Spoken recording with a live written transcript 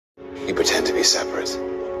You pretend to be separate,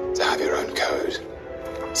 to have your own code,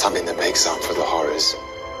 something that makes up for the horrors.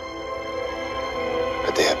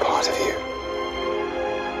 But they are part of you,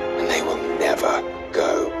 and they will never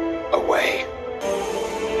go away.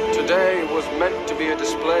 Today was meant to be a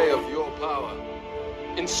display of your power.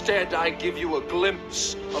 Instead, I give you a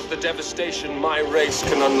glimpse of the devastation my race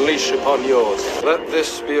can unleash upon yours. Let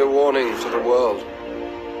this be a warning to the world.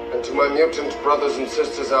 And to my mutant brothers and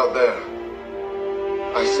sisters out there,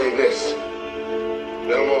 I say this: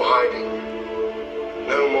 no more hiding,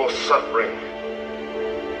 no more suffering.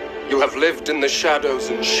 You have lived in the shadows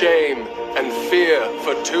in shame and fear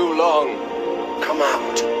for too long. Come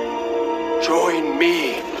out. Join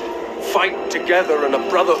me. Fight together in a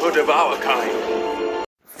brotherhood of our kind.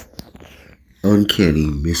 Uncanny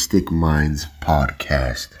Mystic Minds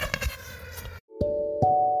Podcast.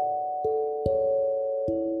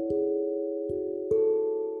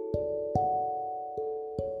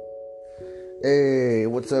 Hey,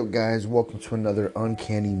 what's up, guys? Welcome to another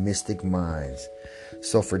Uncanny Mystic Minds.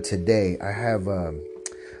 So for today, I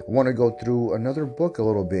want to go through another book a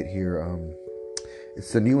little bit here.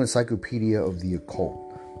 It's the New Encyclopedia of the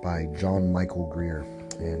Occult by John Michael Greer,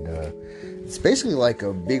 and it's basically like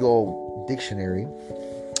a big old dictionary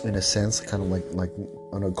in a sense, kind of like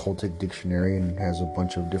an occultic dictionary, and has a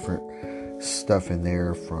bunch of different stuff in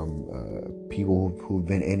there from people who've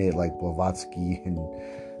been in it, like Blavatsky and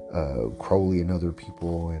Crowley and other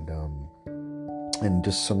people, and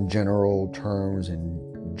just some general terms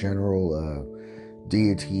and general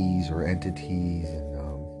deities or entities,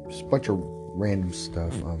 and just a bunch of random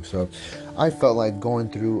stuff. So I felt like going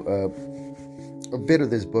through a bit of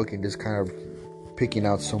this book and just kind of picking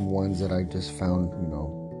out some ones that I just found,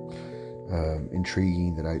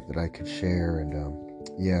 intriguing that I could share.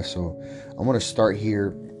 And so I'm going to start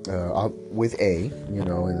here with A,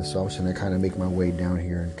 and so I'm just going to kind of make my way down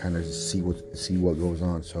here and kind of see what goes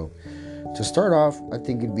on. So to start off, I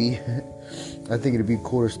think it'd be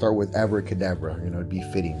cool to start with abracadabra. It'd be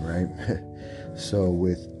fitting, right? So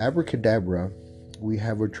with abracadabra, we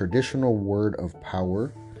have a traditional word of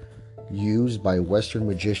power used by Western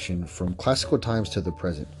magicians from classical times to the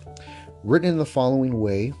present. Written in the following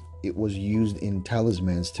way, it was used in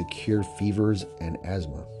talismans to cure fevers and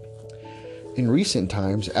asthma. In recent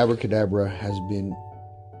times, abracadabra has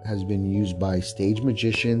been used by stage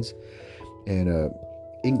magicians, and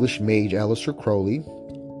English mage Aleister Crowley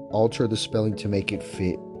altered the spelling to make it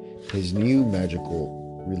fit his new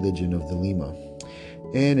magical religion of Thelema.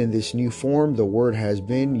 And in this new form, the word has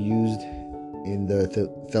been used in the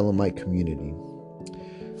Thelemite community.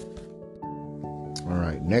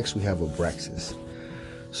 Alright, next we have Abraxas.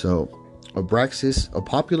 So, Abraxas, a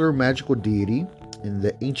popular magical deity in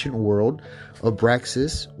the ancient world,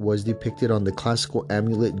 Abraxas was depicted on the classical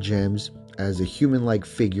amulet gems as a human-like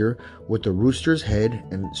figure with a rooster's head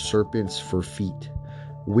and serpents for feet,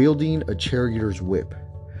 wielding a charioteer's whip.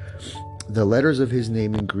 The letters of his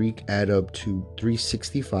name in Greek add up to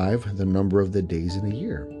 365, the number of the days in a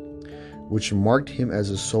year, which marked him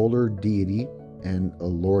as a solar deity and a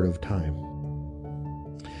lord of time.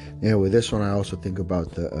 Now, with this one, I also think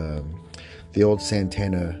about the old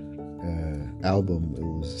Santana album. It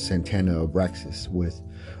was Santana Abraxas with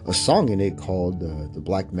a song in it called The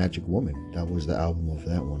Black Magic Woman. That was the album of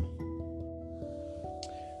that one.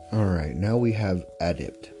 Alright, now we have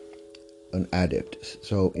adept. An adept.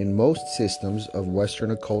 So in most systems of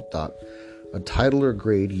Western occult thought, a title or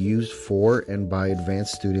grade used for and by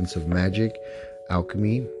advanced students of magic,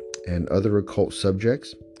 alchemy, and other occult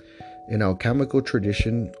subjects. In alchemical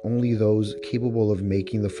tradition, only those capable of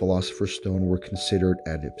making the Philosopher's Stone were considered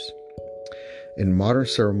adepts. In modern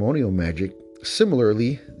ceremonial magic,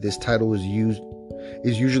 similarly, this title is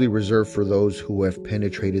usually reserved for those who have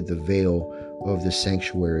penetrated the veil of the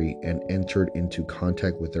sanctuary and entered into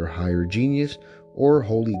contact with their higher genius or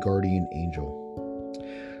holy guardian angel.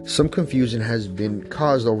 Some confusion has been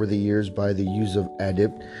caused over the years by the use of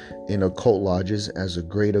adept in occult lodges as a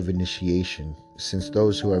grade of initiation, since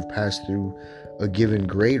those who have passed through a given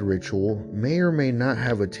grade ritual may or may not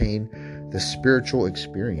have attained the spiritual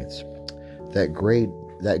experience that grade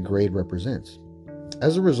represents.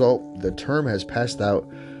 As a result, the term has passed out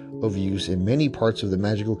of use in many parts of the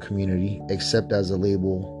magical community, except as a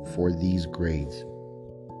label for these grades.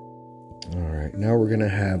 Alright, now we're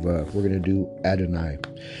gonna do Adonai.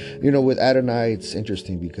 With Adonai, it's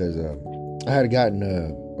interesting because I had gotten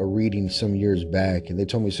a reading some years back, and they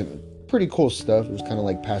told me some pretty cool stuff. It was kind of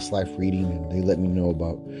like past life reading, and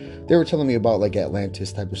they were telling me about like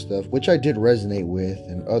Atlantis type of stuff, which I did resonate with,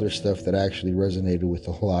 and other stuff that I actually resonated with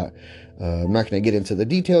a lot. I'm not going to get into the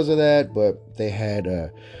details of that, but they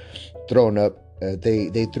had thrown up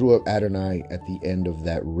they threw up Adonai at the end of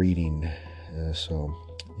that reading. So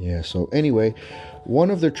anyway, one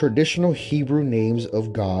of the traditional Hebrew names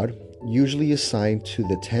of God, usually assigned to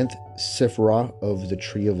the 10th Sephirah of the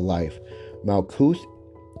Tree of Life, Malkuth.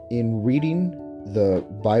 In reading the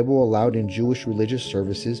Bible aloud in Jewish religious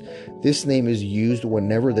services, this name is used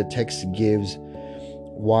whenever the text gives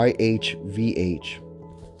YHVH.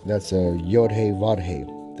 That's a Yod-He Vod-He,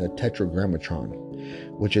 the Tetragrammaton,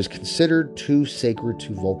 which is considered too sacred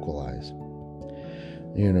to vocalize.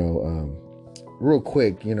 Real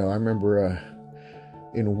quick, I remember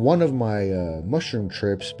in one of my mushroom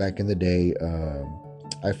trips back in the day,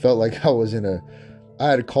 I felt like I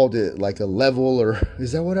had called it like a level, or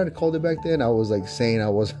is that what I had called it back then? I was like saying I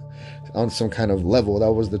was on some kind of level.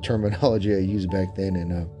 That was the terminology I used back then.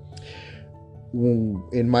 And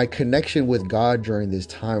in my connection with God during this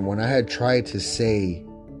time, when I had tried to say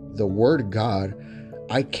the word God,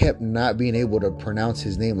 I kept not being able to pronounce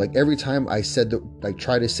his name. Like every time I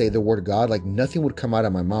try to say the word God, like nothing would come out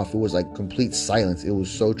of my mouth. It was like complete silence. It was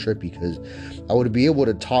so trippy because I would be able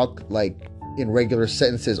to talk like in regular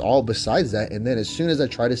sentences all besides that, and then as soon as I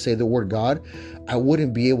try to say the word God, I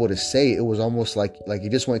wouldn't be able to say it. It was almost like it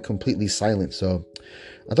just went completely silent. So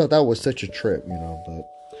I thought that was such a trip, but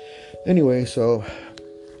anyway, so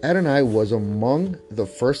Adonai was among the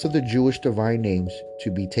first of the Jewish divine names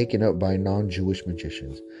to be taken up by non-Jewish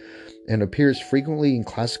magicians, and appears frequently in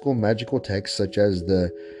classical magical texts such as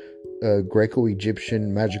the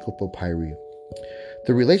Greco-Egyptian magical papyri.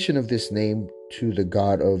 The relation of this name to the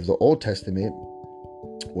God of the Old Testament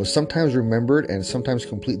was sometimes remembered and sometimes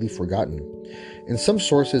completely forgotten. In some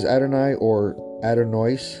sources, Adonai or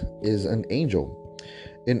Adonois is an angel.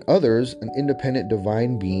 In others, an independent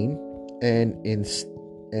divine being, and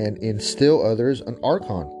in still others, an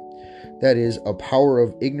archon, that is, a power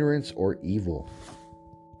of ignorance or evil.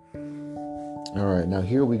 All right, now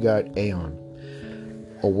here we got Aeon,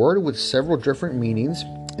 a word with several different meanings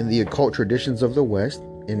in the occult traditions of the West.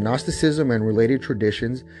 In Gnosticism and related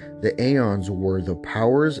traditions, the Aeons were the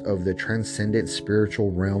powers of the transcendent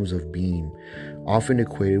spiritual realms of being, often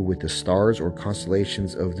equated with the stars or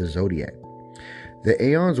constellations of the zodiac. The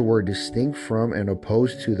Aeons were distinct from and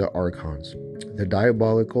opposed to the Archons, the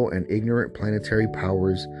diabolical and ignorant planetary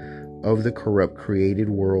powers of the corrupt created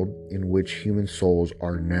world in which human souls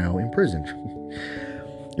are now imprisoned.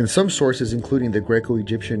 In some sources, including the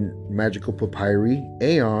Greco-Egyptian magical papyri,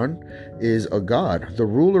 Aeon is a god, the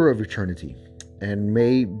ruler of eternity, and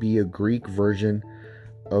may be a Greek version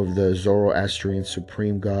of the Zoroastrian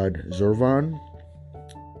supreme god Zurvan,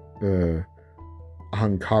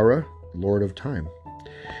 Ankara, Lord of Time.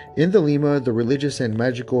 In the Lima, the religious and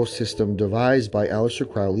magical system devised by Aleister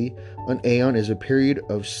Crowley, an aeon is a period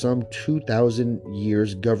of some 2,000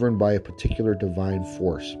 years governed by a particular divine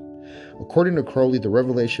force. According to Crowley, the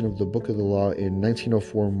revelation of the Book of the Law in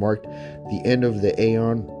 1904 marked the end of the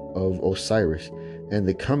Aeon of Osiris and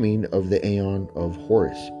the coming of the Aeon of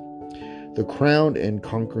Horus, the crowned and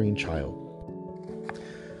conquering child.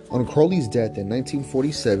 On Crowley's death in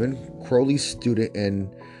 1947, Crowley's student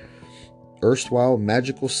and erstwhile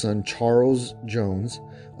magical son Charles Jones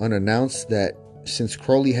announced that since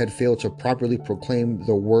Crowley had failed to properly proclaim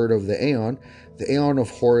the word of the Aeon of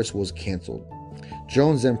Horus was cancelled.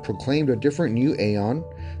 Jones then proclaimed a different new Aeon,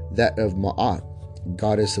 that of Ma'at,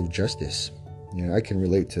 goddess of justice. I can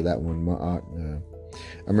relate to that one, Ma'at.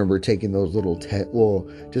 I remember taking those little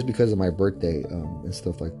just because of my birthday and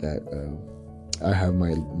stuff like that. I have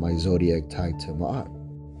my zodiac tied to Ma'at.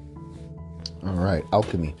 All right,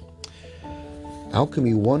 alchemy.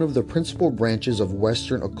 Alchemy, one of the principal branches of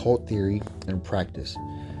Western occult theory and practice.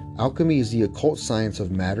 Alchemy is the occult science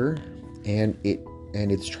of matter and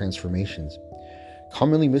its transformations.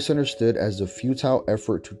 Commonly misunderstood as a futile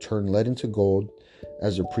effort to turn lead into gold,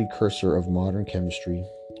 as a precursor of modern chemistry,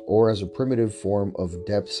 or as a primitive form of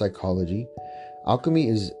depth psychology, alchemy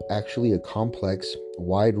is actually a complex,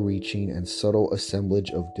 wide-reaching, and subtle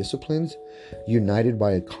assemblage of disciplines united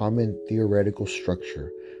by a common theoretical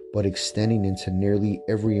structure, but extending into nearly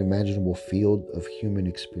every imaginable field of human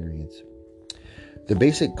experience. The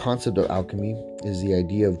basic concept of alchemy is the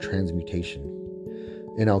idea of transmutation.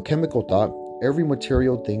 In alchemical thought, every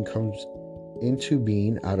material thing comes into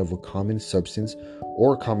being out of a common substance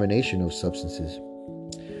or a combination of substances.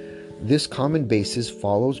 This common basis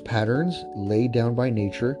follows patterns laid down by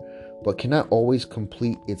nature, but cannot always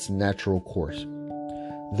complete its natural course.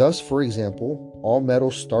 Thus, for example, all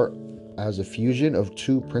metals start as a fusion of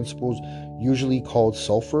two principles usually called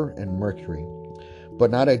sulfur and mercury,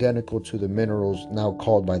 but not identical to the minerals now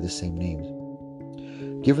called by the same names.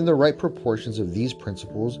 Given the right proportions of these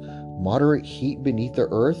principles, moderate heat beneath the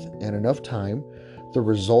earth, and enough time, the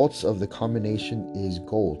results of the combination is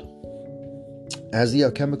gold. As the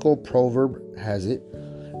alchemical proverb has it,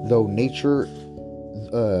 though nature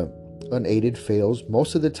unaided fails,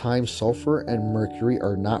 most of the time sulfur and mercury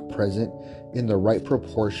are not present in the right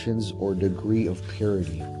proportions or degree of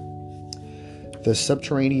purity. The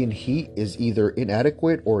subterranean heat is either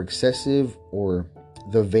inadequate or excessive, or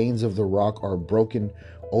the veins of the rock are broken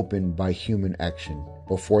open by human action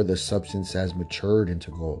before the substance has matured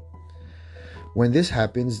into gold. When this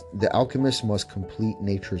happens, the alchemist must complete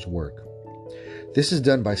nature's work. This is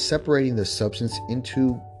done by separating the substance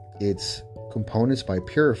into its components by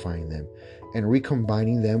purifying them and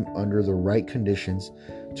recombining them under the right conditions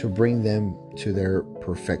to bring them to their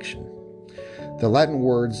perfection. The Latin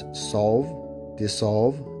words solve,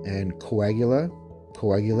 dissolve, and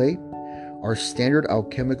coagulate are standard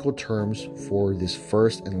alchemical terms for this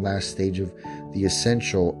first and last stage of the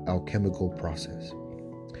essential alchemical process.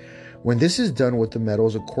 When this is done with the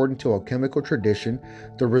metals according to alchemical tradition,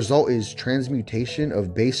 the result is transmutation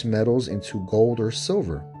of base metals into gold or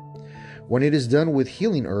silver. When it is done with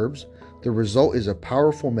healing herbs, the result is a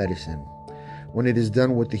powerful medicine. When it is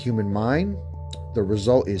done with the human mind, the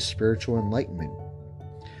result is spiritual enlightenment.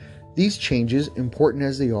 These changes, important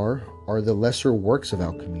as they are the lesser works of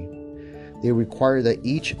alchemy. They require that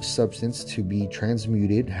each substance to be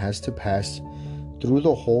transmuted has to pass through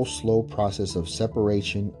the whole slow process of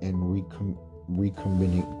separation and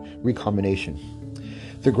recombination.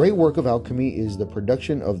 The great work of alchemy is the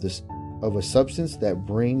production of a substance that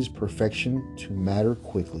brings perfection to matter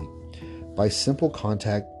quickly, by simple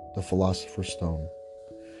contact, the philosopher's stone.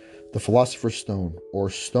 The philosopher's stone, or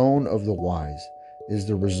stone of the wise, is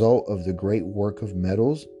the result of the great work of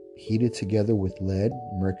metals heated together with lead,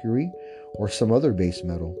 mercury, or some other base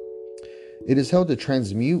metal. It is held to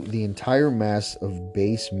transmute the entire mass of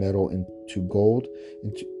base metal into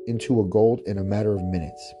a gold in a matter of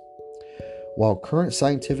minutes. While current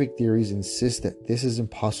scientific theories insist that this is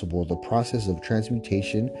impossible, the process of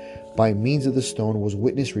transmutation by means of the stone was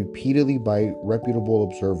witnessed repeatedly by reputable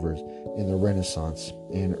observers in the Renaissance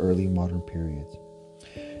and early modern periods.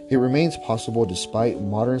 It remains possible despite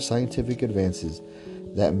modern scientific advances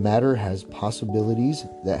that matter has possibilities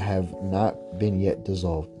that have not been yet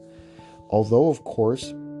dissolved. Although, of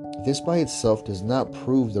course, this by itself does not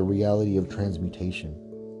prove the reality of transmutation.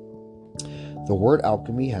 The word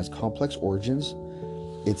alchemy has complex origins.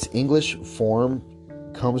 Its English form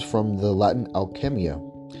comes from the Latin alchemia,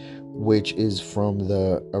 which is from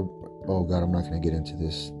the I'm not going to get into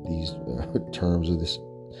these terms of this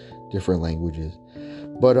different languages.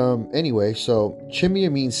 But anyway, so chemia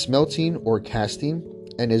means smelting or casting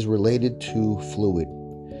and is related to fluid.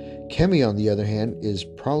 Chemia, on the other hand, is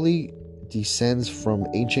probably descends from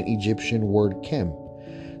ancient Egyptian word chem,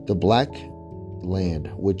 the black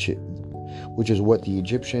land, which is what the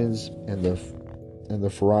Egyptians and the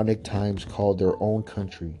pharaonic times called their own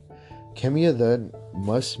country. Chemia then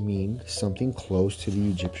must mean something close to the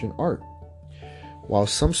Egyptian art. While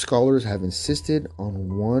some scholars have insisted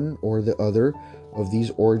on one or the other of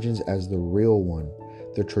these origins as the real one,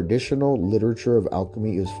 the traditional literature of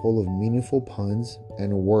alchemy is full of meaningful puns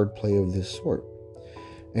and wordplay of this sort.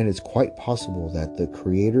 And it's quite possible that the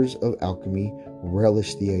creators of alchemy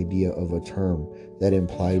relished the idea of a term that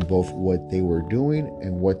implied both what they were doing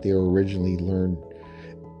and what they originally learned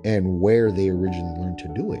and where they originally learned to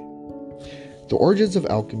do it. The origins of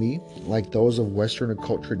alchemy, like those of Western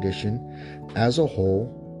occult tradition as a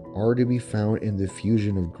whole, are to be found in the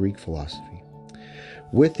fusion of Greek philosophy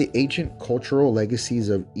with the ancient cultural legacies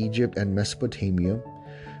of Egypt and Mesopotamia.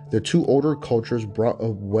 The two older cultures brought a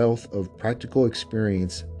wealth of practical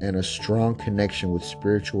experience and a strong connection with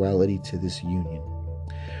spirituality to this union.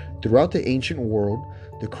 Throughout the ancient world,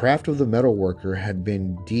 the craft of the metalworker had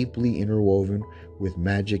been deeply interwoven with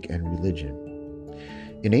magic and religion.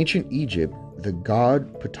 In ancient Egypt, the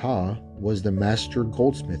god Ptah was the master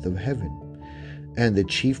goldsmith of heaven, and the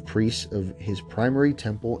chief priests of his primary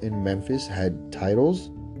temple in Memphis had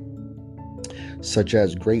titles such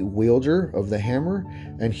as Great Wielder of the Hammer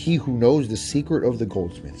and He Who Knows the Secret of the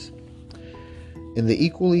Goldsmiths. In the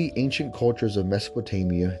equally ancient cultures of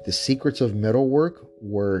Mesopotamia, the secrets of metalwork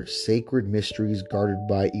were sacred mysteries guarded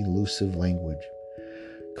by elusive language.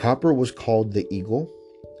 Copper was called the eagle.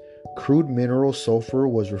 Crude mineral sulfur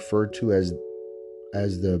was referred to as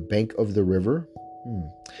the bank of the river,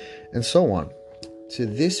 and so on. To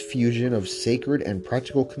this fusion of sacred and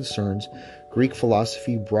practical concerns, Greek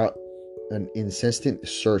philosophy brought an incessant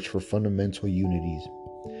search for fundamental unities.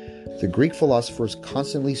 The Greek philosophers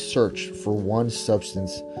constantly searched for one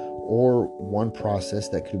substance or one process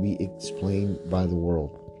that could be explained by the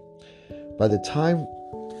world. By the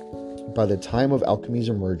time of alchemy's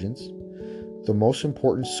emergence, the most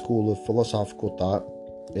important school of philosophical thought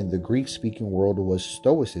in the Greek-speaking world was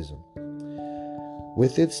Stoicism.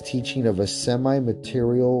 With its teaching of a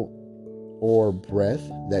semi-material or breath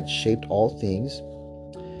that shaped all things,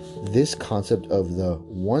 this concept of the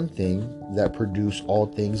one thing that produced all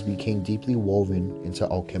things became deeply woven into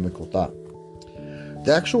alchemical thought.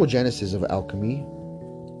 The actual genesis of alchemy,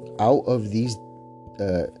 out of these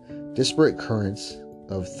disparate currents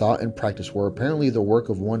of thought and practice, were apparently the work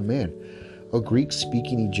of one man, a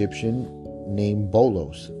Greek-speaking Egyptian named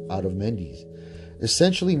Bolos, out of Mendes.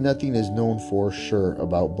 Essentially, nothing is known for sure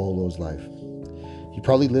about Bolos' life. He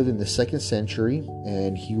probably lived in the 2nd century,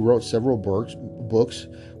 and he wrote several books,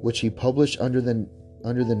 which he published under the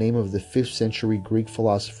name of the 5th century Greek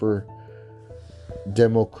philosopher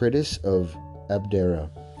Democritus of Abdera.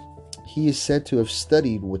 He is said to have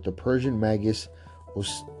studied with the Persian magus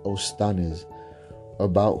Ostanes,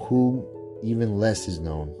 about whom even less is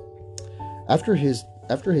known. After his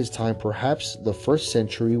time, perhaps the 1st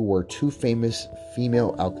century, were two famous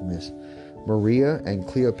female alchemists, Maria and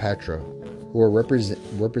Cleopatra, who were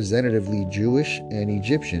representatively Jewish and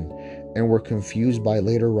Egyptian, and were confused by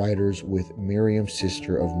later writers with Miriam,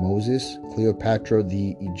 sister of Moses, Cleopatra,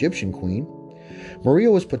 the Egyptian queen. Maria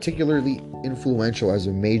was particularly influential as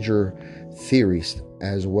a major theorist,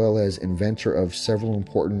 as well as inventor of several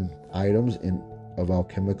important items of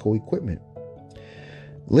alchemical equipment.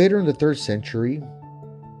 Later in the 3rd century,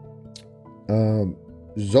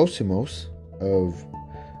 Zosimos of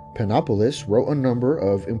Panopolis wrote a number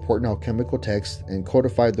of important alchemical texts and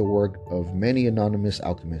codified the work of many anonymous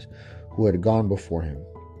alchemists who had gone before him.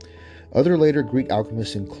 Other later Greek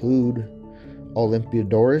alchemists include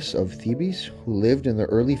Olympiodorus of Thebes, who lived in the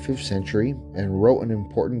early 5th century and wrote an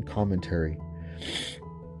important commentary.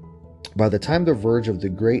 By the time the verge of the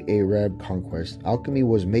Great Arab conquest, alchemy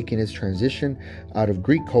was making its transition out of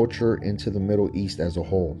Greek culture into the Middle East as a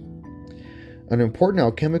whole. An important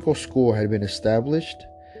alchemical school had been established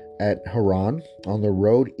at Haran on the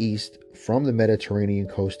road east from the Mediterranean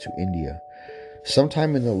coast to India.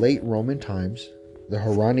 Sometime in the late Roman times, the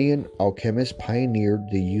Haranian alchemists pioneered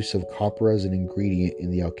the use of copper as an ingredient in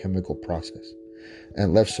the alchemical process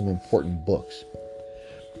and left some important books.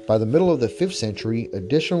 By the middle of the 5th century,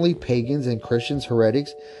 additionally, pagans and Christians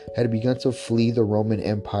heretics had begun to flee the Roman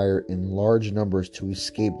Empire in large numbers to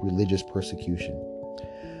escape religious persecution.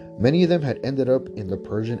 Many of them had ended up in the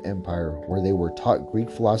Persian Empire, where they were taught Greek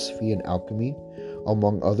philosophy and alchemy,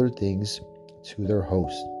 among other things, to their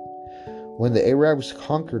host. When the Arabs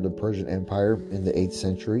conquered the Persian Empire in the 8th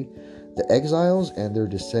century, the exiles and their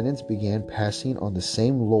descendants began passing on the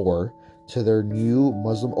same lore to their new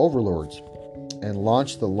Muslim overlords, and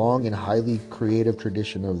launched the long and highly creative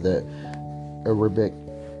tradition of the Arabic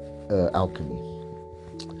alchemy.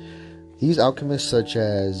 These alchemists, such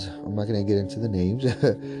as, I'm not going to get into the names,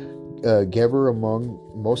 Geber, among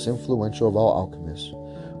most influential of all alchemists,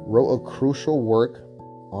 wrote a crucial work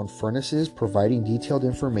on furnaces, providing detailed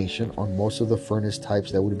information on most of the furnace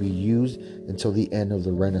types that would be used until the end of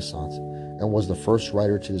the Renaissance, and was the first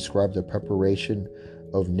writer to describe the preparation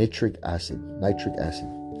of nitric acid.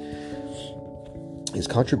 His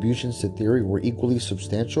contributions to theory were equally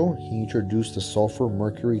substantial. He introduced the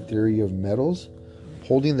sulfur-mercury theory of metals,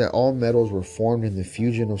 holding that all metals were formed in the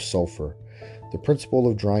fusion of sulfur, the principle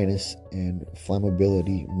of dryness and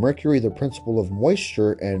flammability, mercury, the principle of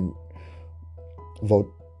moisture and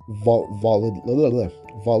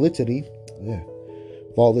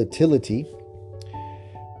volatility.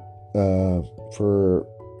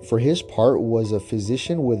 For his part, was a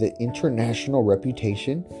physician with an international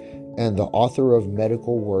reputation and the author of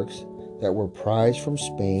medical works that were prized from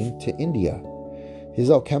Spain to India. His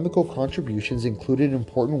alchemical contributions included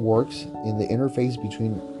important works in the interface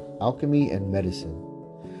between alchemy and medicine.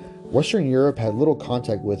 Western Europe had little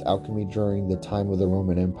contact with alchemy during the time of the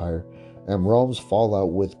Roman Empire, and Rome's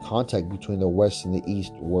fallout with contact between the West and the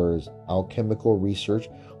East, whereas alchemical research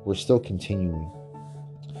were still continuing.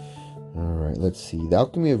 Alright, let's see. The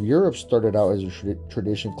alchemy of Europe started out as a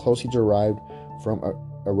tradition closely derived from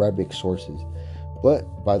Arabic sources, but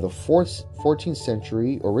by the 14th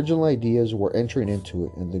century, original ideas were entering into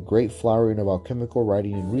it, and the great flowering of alchemical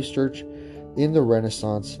writing and research in the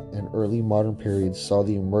Renaissance and early modern periods saw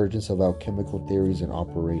the emergence of alchemical theories and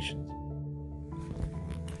operations.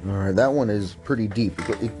 Alright, that one is pretty deep.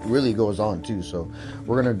 It really goes on too, so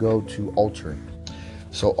we're going to go to altar.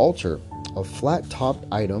 So altar, a flat-topped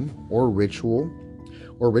item or ritual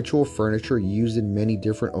furniture used in many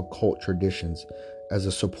different occult traditions as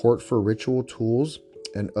a support for ritual tools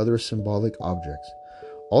and other symbolic objects.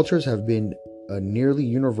 Altars have been a nearly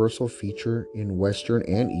universal feature in Western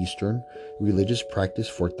and Eastern religious practice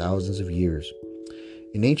for thousands of years.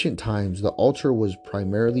 In ancient times, the altar was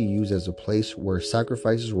primarily used as a place where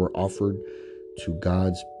sacrifices were offered to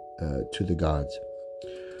the gods.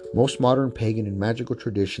 Most modern pagan and magical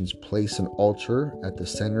traditions place an altar at the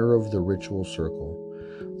center of the ritual circle.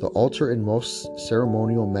 The altar in most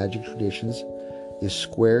ceremonial magic traditions is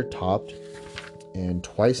square-topped and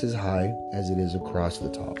twice as high as it is across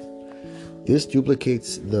the top. This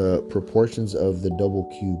duplicates the proportions of the double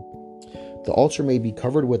cube. The altar may be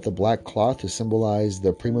covered with a black cloth to symbolize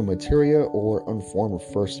the prima materia or unformed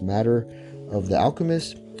first matter of the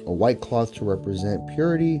alchemist, a white cloth to represent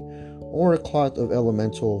purity, or a cloth of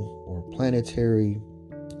elemental or planetary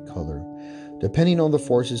color, depending on the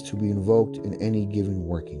forces to be invoked in any given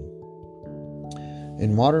working.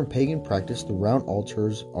 In modern pagan practice, the round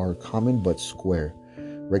altars are common but square.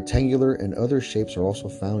 Rectangular and other shapes are also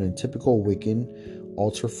found in typical Wiccan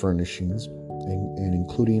altar furnishings, and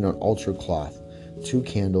including an altar cloth, 2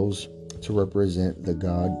 candles to represent the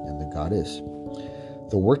god and the goddess.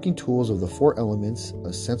 The working tools of the 4 elements,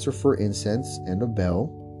 a censer for incense, and a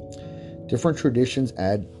bell. Different traditions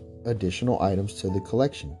add additional items to the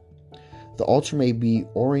collection. The altar may be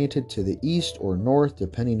oriented to the east or north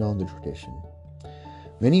depending on the tradition.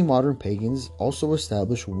 Many modern pagans also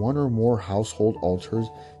establish 1 or more household altars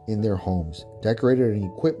in their homes, decorated and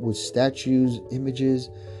equipped with statues,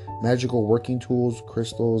 images, magical working tools,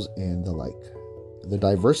 crystals, and the like. The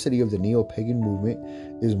diversity of the neo-pagan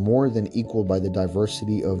movement is more than equaled by the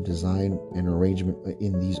diversity of design and arrangement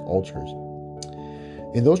in these altars.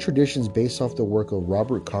 In those traditions based off the work of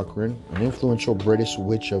Robert Cochrane, an influential British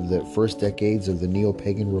witch of the first decades of the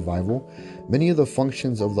neo-pagan revival, many of the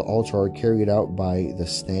functions of the altar are carried out by the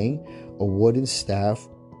stang, a wooden staff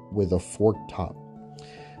with a forked top.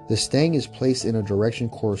 The stang is placed in a direction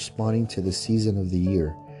corresponding to the season of the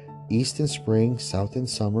year: east in spring, south in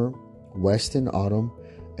summer, west in autumn,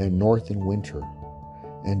 and north in winter,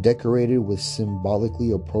 and decorated with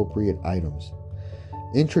symbolically appropriate items.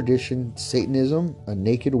 In tradition, Satanism, a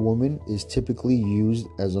naked woman is typically used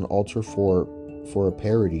as an altar for a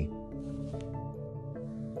parody.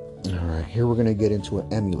 Alright, here we're going to get into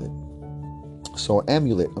an amulet. So,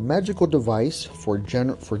 amulet, a magical device for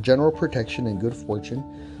general protection and good fortune.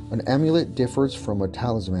 An amulet differs from a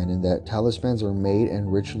talisman in that talismans are made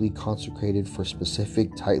and ritually consecrated for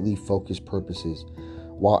specific, tightly focused purposes,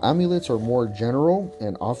 while amulets are more general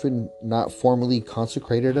and often not formally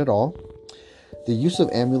consecrated at all. The use of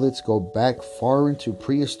amulets go back far into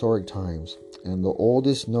prehistoric times, and the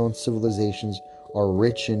oldest known civilizations are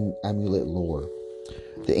rich in amulet lore.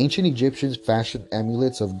 The ancient Egyptians fashioned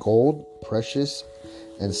amulets of gold, precious,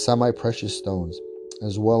 and semi-precious stones,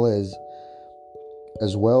 as well as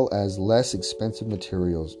less expensive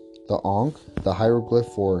materials. The Ankh, the hieroglyph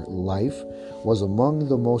for life, was among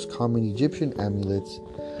the most common Egyptian amulets,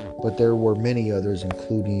 but there were many others,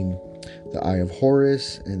 including the Eye of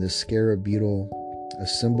Horus and the scarab beetle, a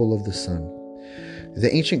symbol of the sun. The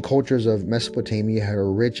ancient cultures of Mesopotamia had a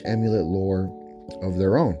rich amulet lore of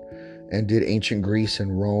their own, and did ancient Greece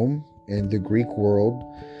and Rome. In the Greek world,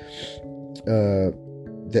 the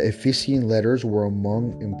Ephesian letters were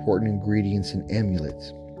among important ingredients in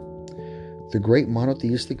amulets. The great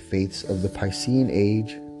monotheistic faiths of the Piscean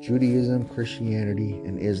Age, Judaism, Christianity,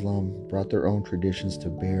 and Islam brought their own traditions to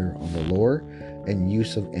bear on the lore and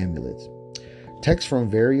use of amulets. Texts from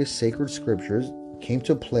various sacred scriptures came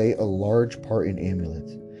to play a large part in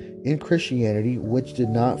amulets. In Christianity, which did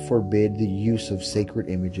not forbid the use of sacred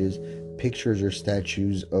images, pictures, or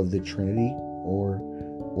statues of the Trinity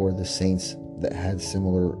or the saints that had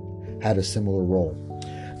a similar role.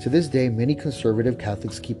 To this day, many conservative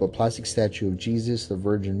Catholics keep a plastic statue of Jesus, the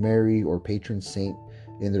Virgin Mary, or patron saint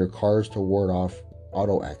in their cars to ward off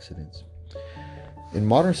auto accidents. In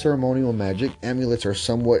modern ceremonial magic, amulets are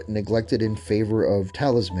somewhat neglected in favor of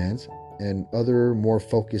talismans and other more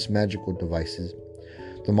focused magical devices.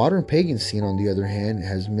 The modern pagan scene, on the other hand,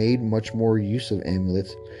 has made much more use of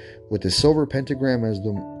amulets, with the silver pentagram as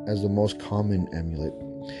the most common amulet.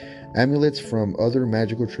 Amulets from other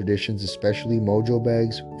magical traditions, especially mojo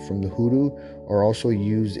bags from the hoodoo, are also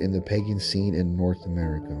used in the pagan scene in North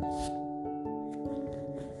America.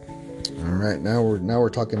 All right, now we're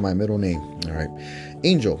talking my middle name. All right,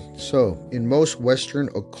 angel. So, in most Western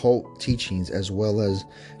occult teachings, as well as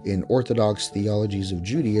in Orthodox theologies of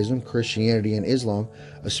Judaism, Christianity, and Islam,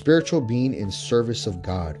 a spiritual being in service of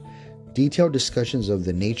God. Detailed discussions of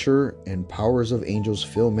the nature and powers of angels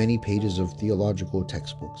fill many pages of theological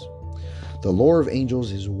textbooks. The lore of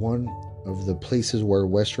angels is one of the places where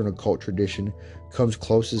Western occult tradition comes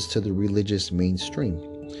closest to the religious mainstream.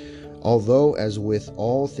 Although, as with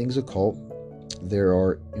all things occult, there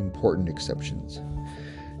are important exceptions.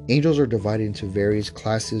 Angels are divided into various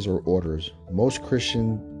classes or orders. Most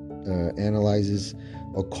Christian analyses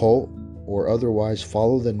occult or otherwise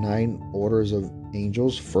follow the 9 orders of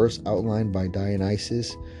angels first outlined by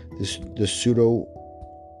Dionysius, the pseudo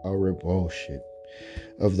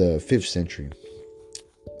of the 5th century.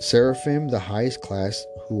 Seraphim, the highest class,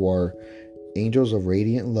 who are angels of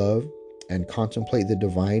radiant love and contemplate the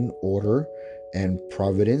divine order and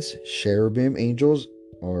providence. Cherubim, angels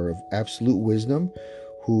are of absolute wisdom,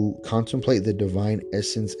 who contemplate the divine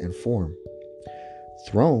essence and form.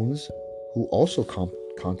 Thrones, who also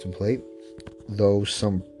contemplate, though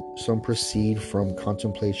some proceed from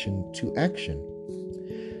contemplation to action.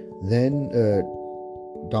 Then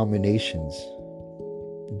dominations,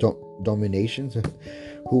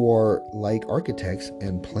 who are like architects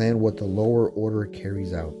and plan what the lower order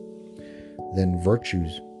carries out. Then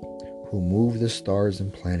virtues, who move the stars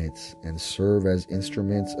and planets and serve as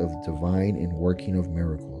instruments of divine in working of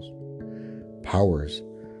miracles. Powers,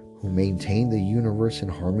 who maintain the universe in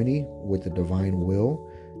harmony with the divine will,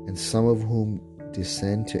 and some of whom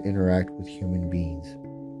descend to interact with human beings.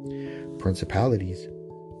 Principalities,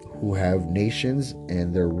 who have nations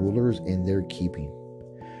and their rulers in their keeping.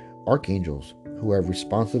 Archangels, who have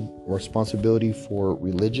responsibility for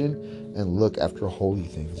religion and look after holy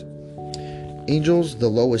things. Angels, the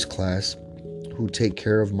lowest class, who take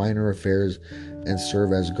care of minor affairs and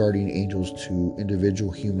serve as guardian angels to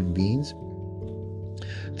individual human beings.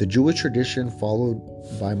 The Jewish tradition, followed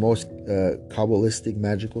by most Kabbalistic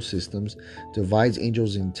magical systems, divides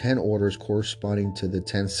angels in 10 orders corresponding to the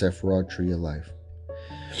 10 Sephirot tree of life.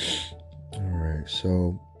 Alright,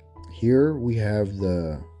 so here we have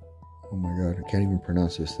the, oh my god, I can't even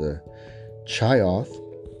pronounce this, the Chayoth,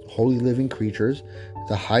 holy living creatures,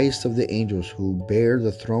 the highest of the angels who bear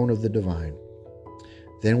the throne of the divine.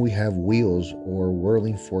 Then we have wheels or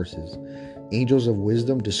whirling forces, angels of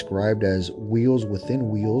wisdom described as wheels within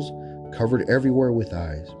wheels, covered everywhere with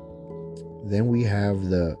eyes. Then we have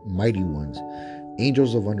the mighty ones,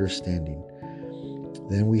 angels of understanding.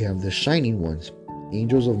 Then we have the shining ones,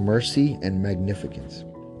 angels of mercy and magnificence.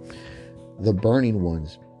 The burning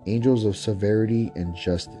ones, angels of severity and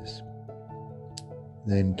justice.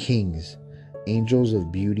 Then kings, angels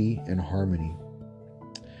of beauty and harmony.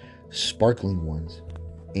 Sparkling ones,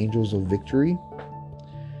 angels of victory.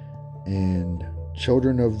 And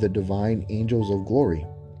children of the divine, angels of glory.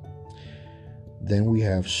 Then we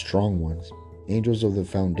have strong ones, angels of the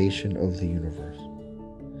foundation of the universe.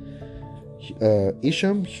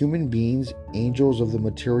 Isham, human beings, angels of the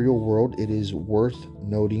material world. It is worth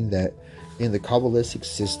noting that in the Kabbalistic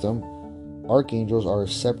system, archangels are a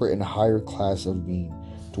separate and higher class of being,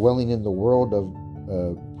 dwelling in the world of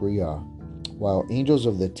Bria, while angels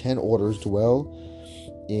of the 10 orders dwell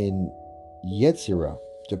in Yetzirah.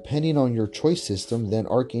 Depending on your choice system, then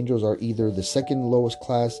archangels are either the second lowest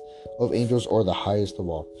class of angels or the highest of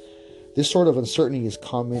all. This sort of uncertainty is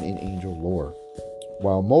common in angel lore.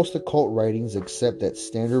 While most occult writings accept that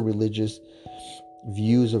standard religious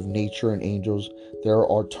views of nature and angels, there are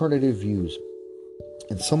alternative views.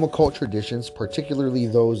 In some occult traditions, particularly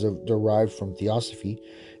those derived from theosophy,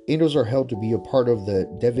 angels are held to be a part of the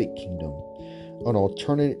Devic kingdom, an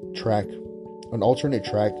alternate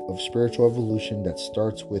track of spiritual evolution that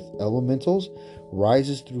starts with elementals,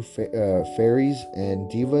 rises through fairies and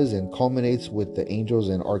devas, and culminates with the angels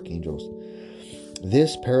and archangels.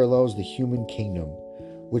 This parallels the human kingdom,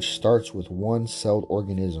 which starts with one-celled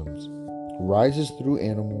organisms, rises through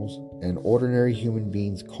animals and ordinary human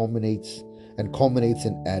beings, culminates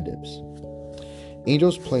in adepts.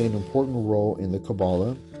 Angels play an important role in the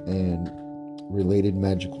Kabbalah and related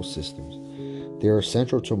magical systems. They are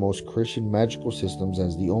central to most Christian magical systems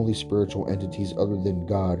as the only spiritual entities other than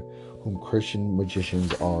God whom Christian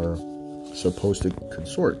magicians are supposed to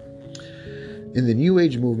consort. In the New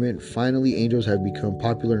Age movement, finally, angels have become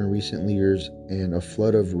popular in recent years, and a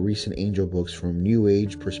flood of recent angel books from New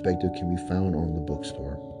Age perspective can be found on the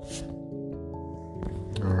bookstore.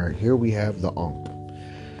 Alright, here we have the Ankh.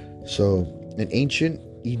 So, an ancient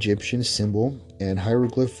Egyptian symbol and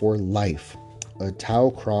hieroglyph for life. A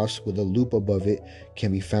Tau cross with a loop above it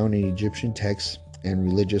can be found in Egyptian texts and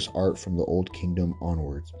religious art from the Old Kingdom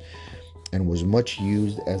onwards, and was much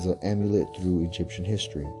used as an amulet through Egyptian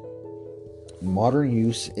history. In modern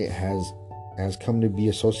use, it has come to be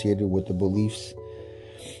associated with the beliefs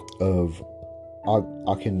of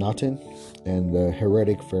Akhenaten and the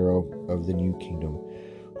heretic pharaoh of the New Kingdom,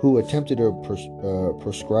 who attempted to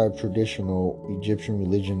prescribe traditional Egyptian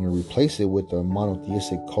religion and replace it with the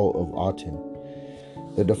monotheistic cult of Aten,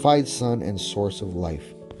 the defied sun and source of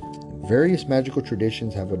life. Various magical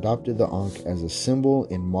traditions have adopted the Ankh as a symbol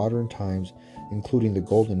in modern times, including the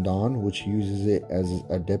Golden Dawn, which uses it as an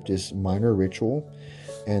Adeptus Minor ritual,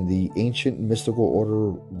 and the ancient mystical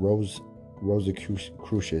order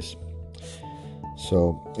Rosicrucius.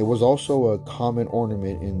 So it was also a common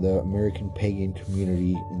ornament in the American pagan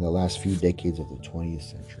community in the last few decades of the 20th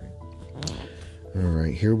century. All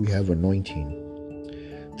right, here we have anointing.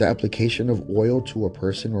 The application of oil to a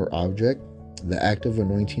person or object. The act of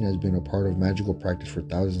anointing has been a part of magical practice for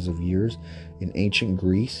thousands of years. In ancient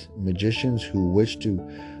Greece, magicians who wished to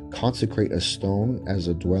consecrate a stone as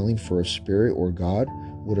a dwelling for a spirit or god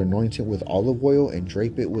would anoint it with olive oil and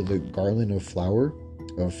drape it with a garland of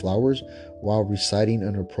flowers while reciting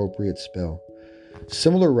an appropriate spell.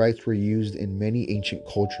 Similar rites were used in many ancient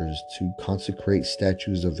cultures to consecrate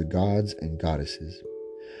statues of the gods and goddesses.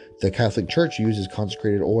 The Catholic Church uses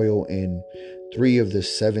consecrated oil in 3 of the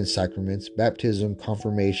 7 sacraments: baptism,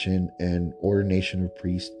 confirmation, and ordination of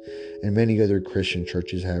priests, and many other Christian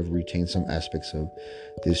churches have retained some aspects of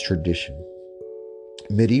this tradition.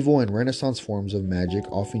 Medieval and Renaissance forms of magic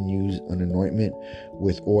often use an anointment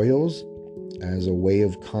with oils as a way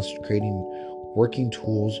of consecrating working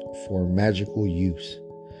tools for magical use.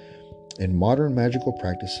 In modern magical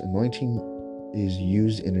practice, anointing is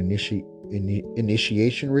used in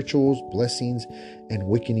initiation rituals, blessings, and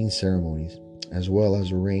wickening ceremonies, as well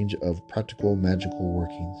as a range of practical magical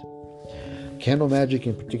workings. Candle magic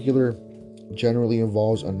in particular generally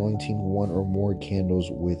involves anointing one or more candles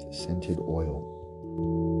with scented oil.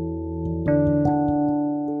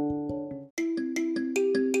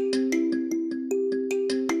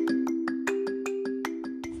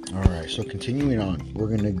 So continuing on, we're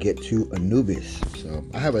going to get to Anubis. So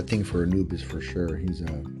I have a thing for Anubis for sure. He's I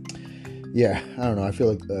don't know. I feel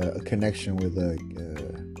like a connection with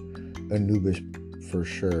Anubis for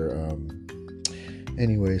sure.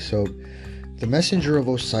 Anyway, so the messenger of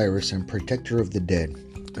Osiris and protector of the dead,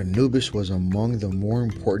 Anubis was among the more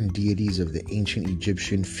important deities of the ancient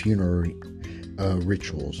Egyptian funerary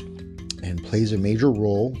rituals and plays a major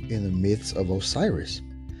role in the myths of Osiris.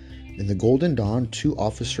 In the Golden Dawn, 2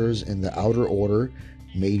 officers in the Outer Order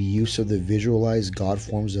made use of the visualized god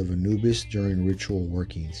forms of Anubis during ritual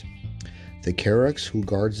workings. The Charax, who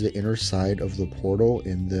guards the inner side of the portal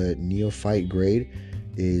in the Neophyte grade,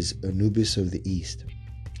 is Anubis of the East.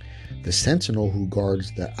 The Sentinel, who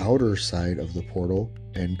guards the outer side of the portal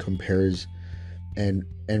and prepares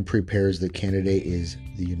the candidate, is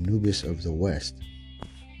the Anubis of the West.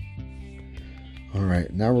 All right,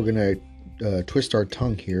 now we're going to twist our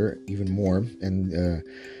tongue here even more, and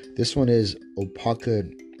this one is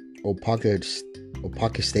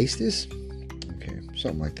Opakastasis. Okay,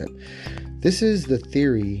 something like that. This is the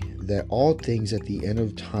theory that all things at the end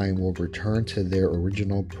of time will return to their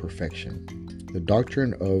original perfection. The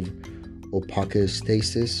doctrine of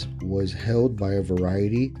Opakastasis was held by a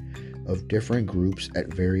variety of different groups at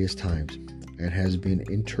various times and has been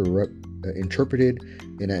interpreted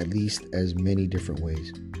in at least as many different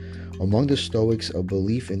ways. Among the Stoics, a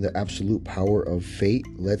belief in the absolute power of fate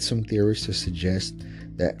led some theorists to suggest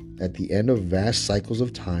that at the end of vast cycles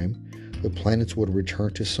of time, the planets would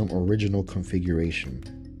return to some original configuration.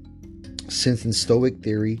 Since in Stoic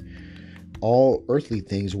theory, all earthly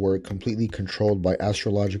things were completely controlled by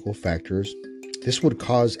astrological factors, this would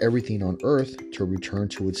cause everything on Earth to return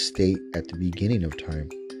to its state at the beginning of time.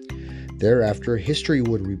 Thereafter, history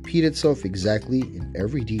would repeat itself exactly in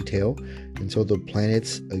every detail until the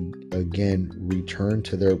planets again returned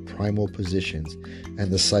to their primal positions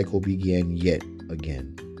and the cycle began yet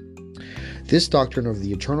again. This doctrine of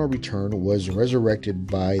the eternal return was resurrected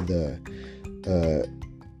by the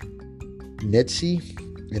Nietzsche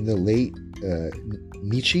in the late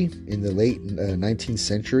 19th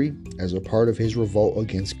century as a part of his revolt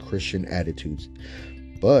against Christian attitudes,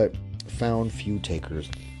 but found few takers.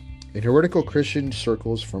 In heretical Christian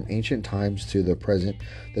circles from ancient times to the present,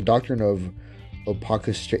 the doctrine of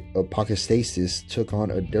Apokatastasis took on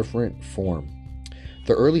a different form.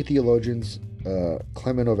 The early theologians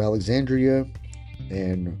Clement of Alexandria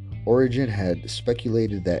and Origen had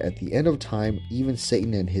speculated that at the end of time, even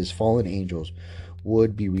Satan and his fallen angels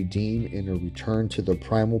would be redeemed in a return to the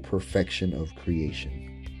primal perfection of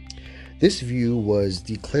creation. This view was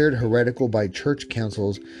declared heretical by church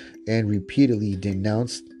councils and repeatedly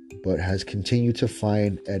denounced, but has continued to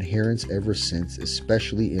find adherents ever since,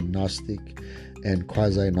 especially in Gnostic and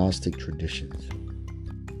quasi-Gnostic traditions.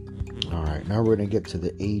 All right, now we're going to get to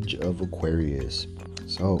the age of Aquarius.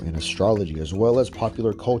 So, in astrology, as well as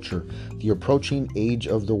popular culture, the approaching age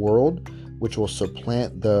of the world, which will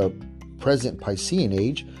supplant the present Piscean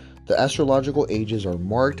age, The astrological ages are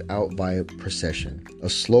marked out by a precession, a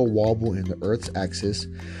slow wobble in the Earth's axis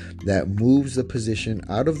that moves the position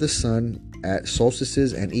out of the sun at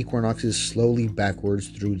solstices and equinoxes slowly backwards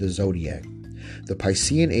through the zodiac. The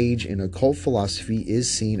Piscean age in occult philosophy is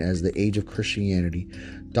seen as the age of Christianity,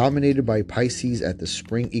 dominated by Pisces at the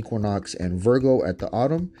spring equinox and Virgo at the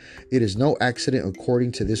autumn. It is no accident,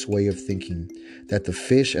 according to this way of thinking, that the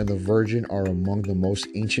fish and the virgin are among the most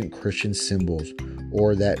ancient Christian symbols,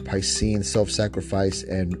 or that Piscean self-sacrifice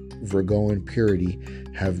and Virgoan purity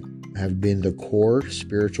have been the core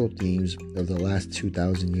spiritual themes of the last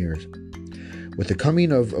 2,000 years. With the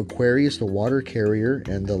coming of Aquarius, the water carrier,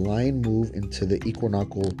 and the lion move into the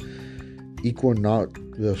equinoctial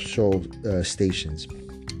stations,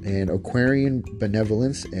 and Aquarian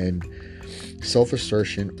benevolence and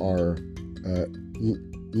self-assertion are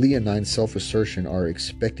Leonine self-assertion are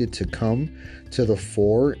expected to come to the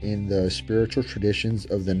fore in the spiritual traditions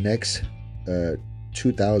of the next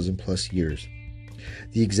 2,000 plus years.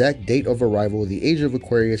 The exact date of arrival of the age of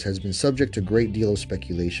Aquarius has been subject to a great deal of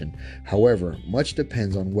speculation. However, much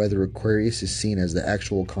depends on whether Aquarius is seen as the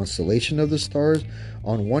actual constellation of the stars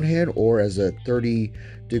on one hand, or as a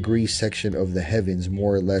 30-degree section of the heavens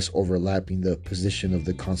more or less overlapping the position of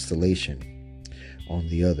the constellation on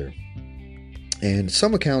the other. And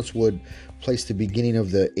some accounts would place the beginning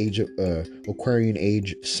of the age of Aquarian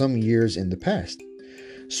age some years in the past.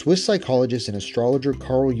 Swiss psychologist and astrologer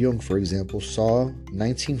Carl Jung, for example, saw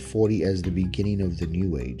 1940 as the beginning of the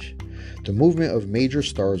New Age. The movement of major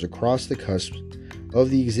stars across the cusp of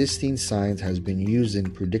the existing signs has been used in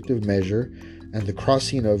predictive measure, and the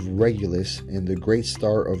crossing of Regulus and the great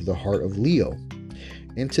star of the heart of Leo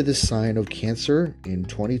into the sign of Cancer in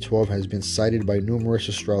 2012 has been cited by numerous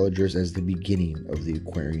astrologers as the beginning of the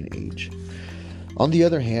Aquarian age. On the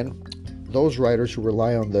other hand, those writers who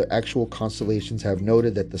rely on the actual constellations have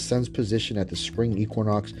noted that the sun's position at the spring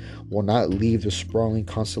equinox will not leave the sprawling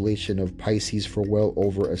constellation of Pisces for well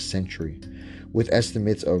over a century, with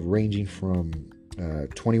estimates of ranging from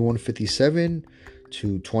 2157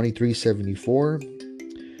 to 2374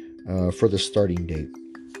 for the starting date.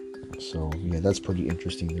 So yeah, that's pretty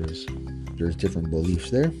interesting. There's different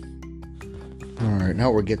beliefs there. All right, now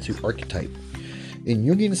we'll get to archetype. In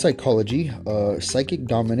Jungian psychology, psychic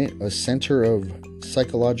dominant, a center of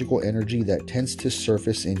psychological energy that tends to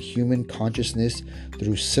surface in human consciousness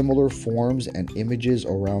through similar forms and images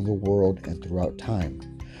around the world and throughout time.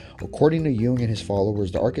 According to Jung and his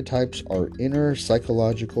followers, the archetypes are inner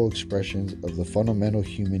psychological expressions of the fundamental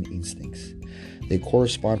human instincts. They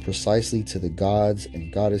correspond precisely to the gods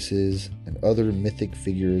and goddesses and other mythic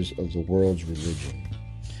figures of the world's religion.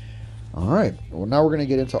 All right, well, now we're going to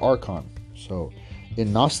get into Archon. So,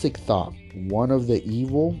 in Gnostic thought, one of the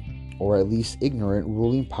evil, or at least ignorant,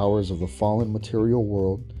 ruling powers of the fallen material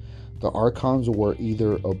world, the Archons were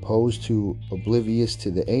either opposed to, oblivious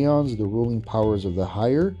to the Aeons, the ruling powers of the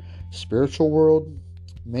higher spiritual world.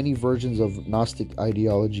 Many versions of Gnostic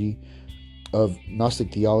theology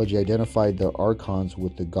identified the Archons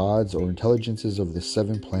with the gods or intelligences of the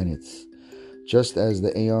 7 planets, just as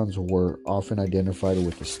the Aeons were often identified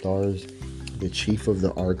with the stars. The chief of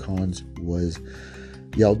the Archons was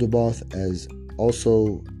Yaldabaoth, as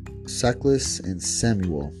also Saklas and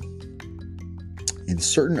Samuel. In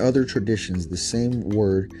certain other traditions, the same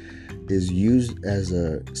word is used as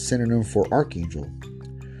a synonym for archangel,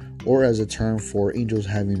 or as a term for angels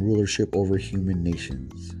having rulership over human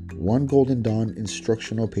nations. One Golden Dawn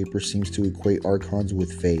instructional paper seems to equate Archons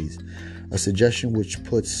with Fays, a suggestion which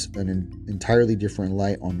puts an entirely different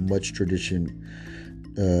light on much traditional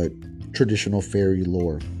fairy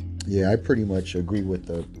lore. Yeah, I pretty much agree with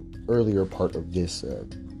the earlier part of this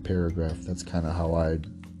paragraph. That's kind of how I'd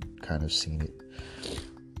kind of seen it.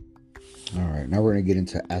 All right, now we're going to get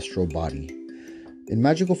into astral body. In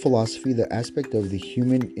magical philosophy, the aspect of the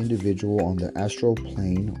human individual on the astral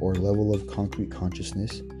plane or level of concrete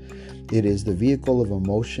consciousness, it is the vehicle of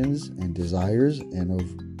emotions and desires and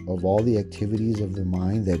of all the activities of the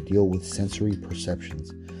mind that deal with sensory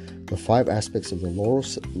perceptions. The 5 aspects of the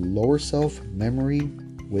lower self, memory,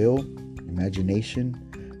 will,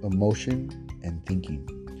 imagination, emotion, and thinking,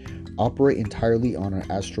 operate entirely on an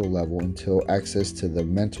astral level until access to the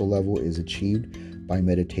mental level is achieved by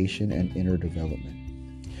meditation and inner development.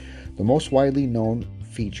 The most widely known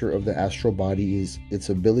feature of the astral body is its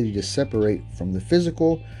ability to separate from the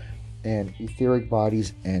physical and etheric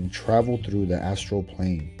bodies and travel through the astral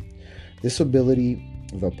plane. This ability,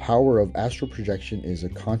 the power of astral projection, is a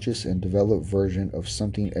conscious and developed version of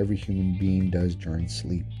something every human being does during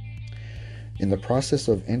sleep. In the process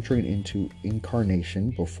of entering into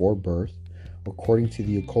incarnation before birth, According to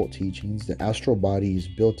the occult teachings, the astral body is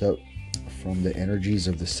built up from the energies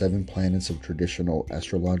of the 7 planets of traditional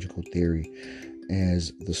astrological theory.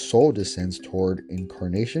 As the soul descends toward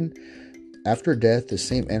incarnation, after death, the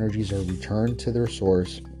same energies are returned to their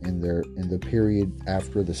source in the period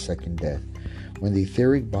after the second death, when the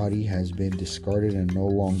etheric body has been discarded and no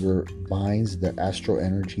longer binds the astral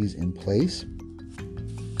energies in place.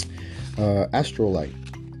 Astrolite.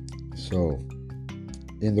 So,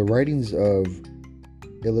 in the writings of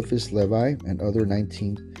Eliphas Levi and other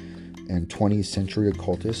 19th and 20th century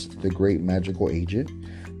occultists, the great magical agent,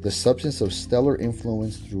 the substance of stellar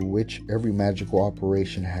influence through which every magical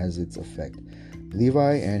operation has its effect.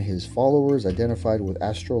 Levi and his followers identified with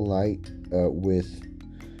astrolite with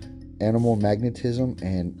animal magnetism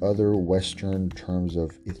and other Western terms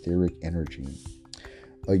of etheric energy,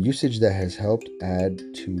 a usage that has helped add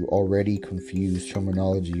to already confused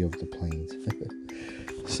terminology of the planes.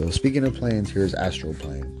 So speaking of planes, here's astral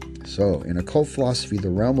plane. So in occult philosophy, the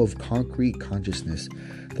realm of concrete consciousness,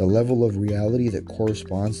 the level of reality that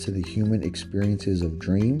corresponds to the human experiences of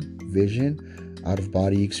dream, vision,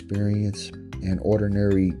 out-of-body experience, and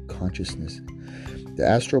ordinary consciousness. The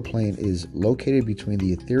astral plane is located between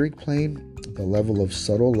the etheric plane, the level of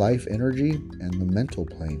subtle life energy, and the mental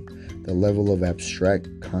plane, the level of abstract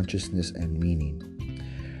consciousness and meaning.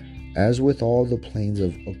 As with all the planes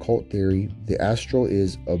of occult theory, the astral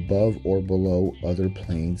is above or below other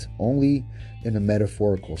planes only in a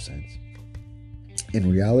metaphorical sense. In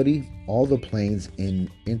reality, all the planes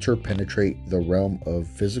interpenetrate the realm of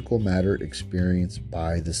physical matter experienced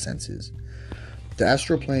by the senses. The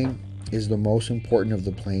astral plane is the most important of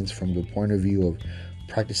the planes from the point of view of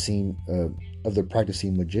the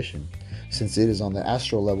practicing magician. Since it is on the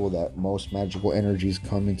astral level that most magical energies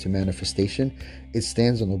come into manifestation, it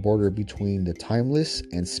stands on the border between the timeless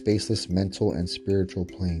and spaceless mental and spiritual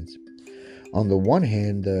planes. On the one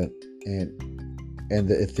hand, the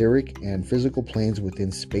etheric and physical planes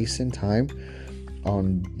within space and time.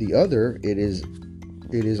 On the other, it is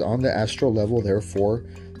on the astral level, therefore,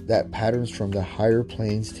 that patterns from the higher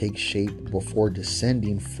planes take shape before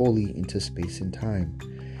descending fully into space and time.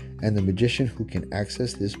 And the magician who can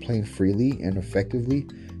access this plane freely and effectively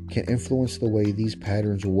can influence the way these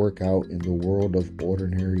patterns work out in the world of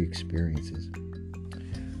ordinary experiences.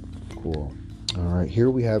 Cool. All right,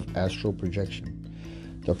 here we have astral projection.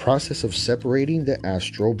 The process of separating the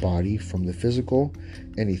astral body from the physical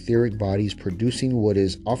and etheric bodies, producing what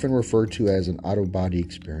is often referred to as an out-of-body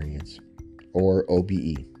experience, or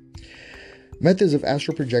OBE. Methods of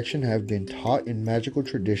astral projection have been taught in magical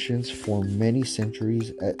traditions for many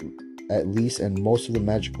centuries at least, and most of the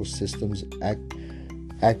magical systems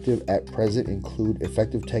active at present include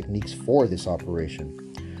effective techniques for this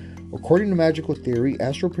operation. According to magical theory,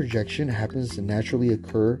 astral projection happens to naturally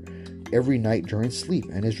occur every night during sleep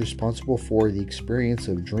and is responsible for the experience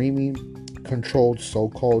of dreaming. Controlled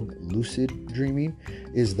so-called lucid dreaming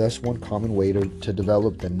is thus one common way to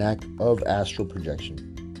develop the knack of astral projection.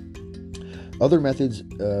 Other methods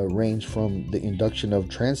range from the induction of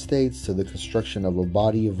trance states to the construction of a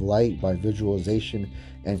body of light by visualization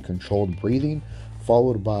and controlled breathing,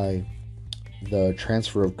 followed by the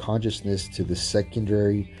transfer of consciousness to the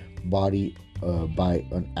secondary body by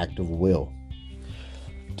an act of will.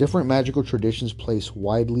 Different magical traditions place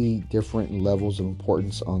widely different levels of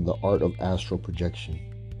importance on the art of astral projection.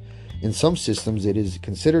 In some systems, it is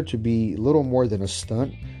considered to be little more than a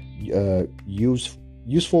stunt,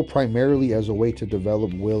 useful primarily as a way to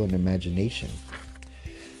develop will and imagination.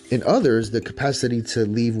 In others, the capacity to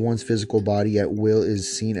leave one's physical body at will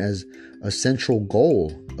is seen as a central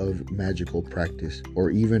goal of magical practice, or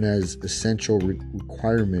even as essential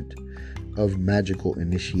requirement of magical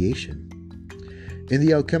initiation. In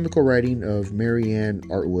the alchemical writing of Mary Ann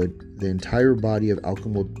Artwood, the entire body of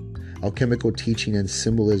alchemical teaching and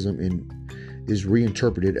symbolism is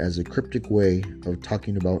reinterpreted as a cryptic way of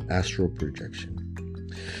talking about astral projection.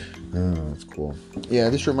 Oh, that's cool. Yeah,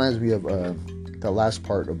 this reminds me of the last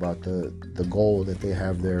part about the goal that they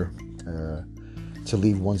have there to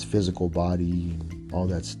leave one's physical body and all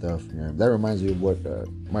that stuff. Yeah, that reminds me of what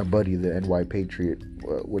my buddy, the NY Patriot,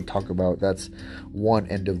 would talk about. That's one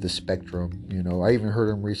end of the spectrum. You know, I even heard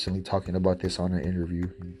him recently talking about this on an interview.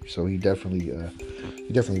 So he definitely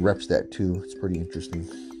reps that too. It's pretty interesting.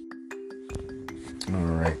 All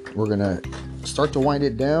right, we're gonna start to wind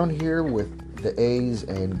it down here with the A's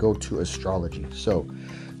and go to astrology. So,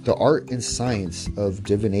 the art and science of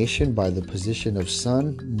divination by the position of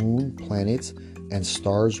sun, moon, planets, and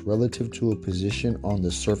stars relative to a position on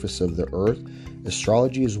the surface of the earth.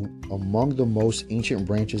 Astrology is among the most ancient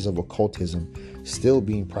branches of occultism still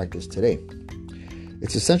being practiced today.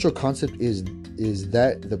 Its essential concept is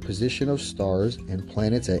that the position of stars and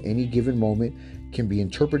planets at any given moment can be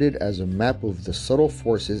interpreted as a map of the subtle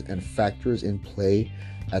forces and factors in play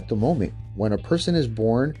at the moment. When a person is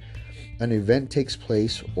born, an event takes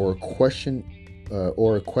place or a question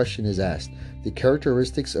is asked. The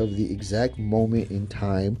characteristics of the exact moment in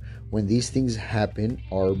time when these things happen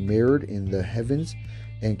are mirrored in the heavens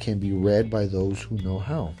and can be read by those who know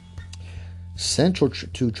how. Central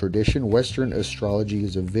to tradition, Western astrology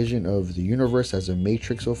is a vision of the universe as a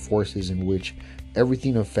matrix of forces in which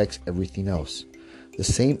everything affects everything else. The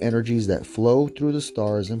same energies that flow through the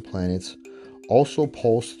stars and planets also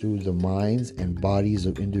pulse through the minds and bodies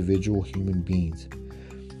of individual human beings,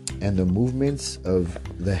 and the movements of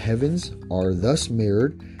the heavens are thus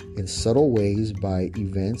mirrored in subtle ways by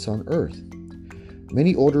events on Earth.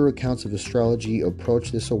 Many older accounts of astrology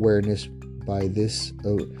approach this awareness by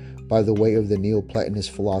the way of the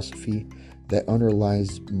Neoplatonist philosophy that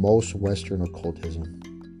underlies most Western occultism.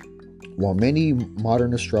 While many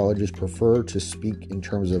modern astrologers prefer to speak in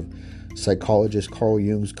terms of psychologist Carl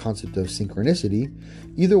Jung's concept of synchronicity,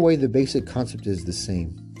 either way, the basic concept is the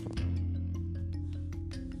same.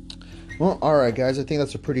 Well, all right, guys. I think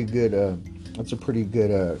that's a pretty good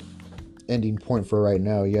ending point for right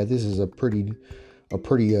now. Yeah, this is a pretty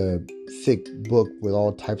thick book with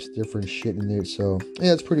all types of different shit in there. So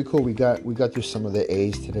yeah, it's pretty cool. We got through some of the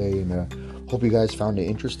A's today, and hope you guys found it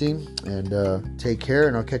interesting. And take care,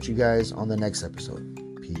 and I'll catch you guys on the next episode.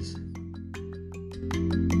 Peace.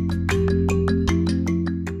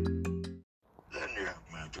 Then you have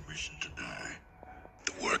my permission to die.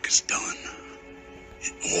 The work is done.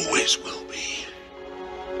 It always will be.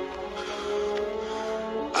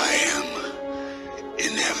 I am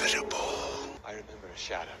inevitable. I remember a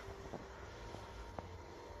shadow.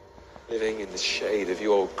 Living in the shade of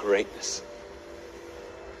your greatness.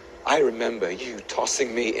 I remember you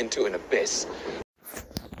tossing me into an abyss.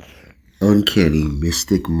 Uncanny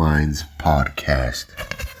Mystic Minds Podcast.